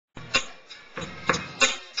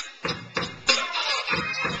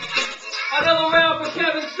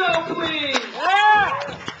So, please.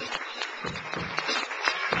 Yeah.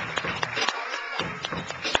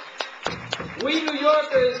 We New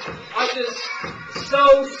Yorkers are just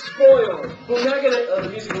so spoiled. Well, can I get the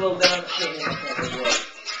music a little down?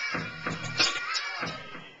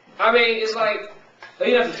 I mean, it's like,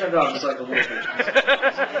 you have to turn it off just like a little bit.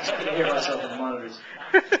 I can hear myself in the monitors.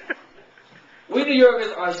 We New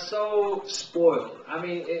Yorkers are so spoiled. I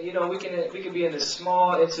mean, you know, we can be in this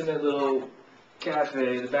small, intimate little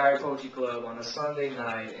cafe, the Bowery Poetry Club, on a Sunday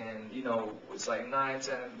night, and you know, it's like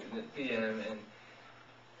 9:10 p.m. and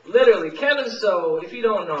literally, Kevin So, if you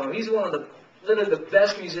don't know him, he's one of the literally the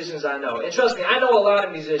best musicians I know. And trust me, I know a lot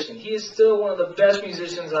of musicians. He is still one of the best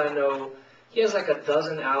musicians I know. He has like a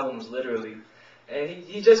dozen albums, literally. And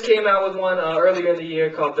he just came out with one earlier in the year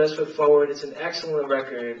called Best Foot Forward. It's an excellent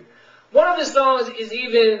record. One of his songs was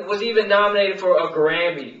even nominated for a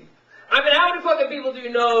Grammy. I mean, how many fucking people do you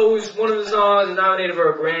know who's one of his songs is nominated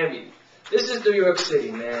for a Grammy? This is New York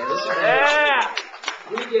City, man. This is Yeah.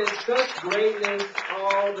 we get such greatness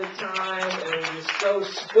all the time, and we're so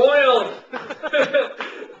spoiled.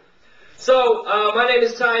 So, my name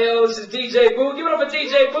is Tayo. This is DJ Boo. Give it up for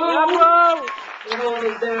DJ Boo. Bravo. We're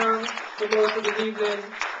holding us down for most of the evening.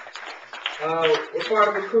 We're part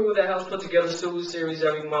of a crew that helps put together Sulu series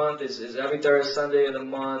every month. It's every third Sunday of the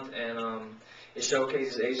month, and it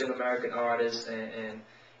showcases Asian American artists, and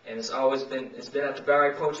it's been at the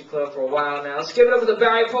Bowery Poetry Club for a while now. Let's give it up for the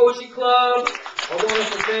Bowery Poetry Club, a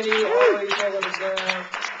wonderful venue, always holding us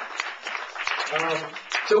down.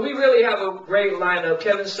 So we really have a great lineup.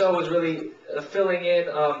 Kevin So is really filling in.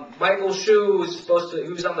 Michael Shu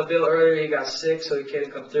he was on the bill earlier. He got sick, so he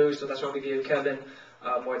couldn't come through. So that's why we gave Kevin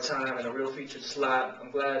more time and a real featured slot.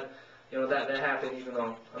 I'm glad, that happened, even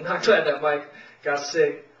though I'm not glad that Mike got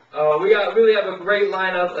sick. We really have a great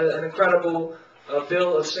lineup, an incredible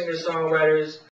bill of singer-songwriters.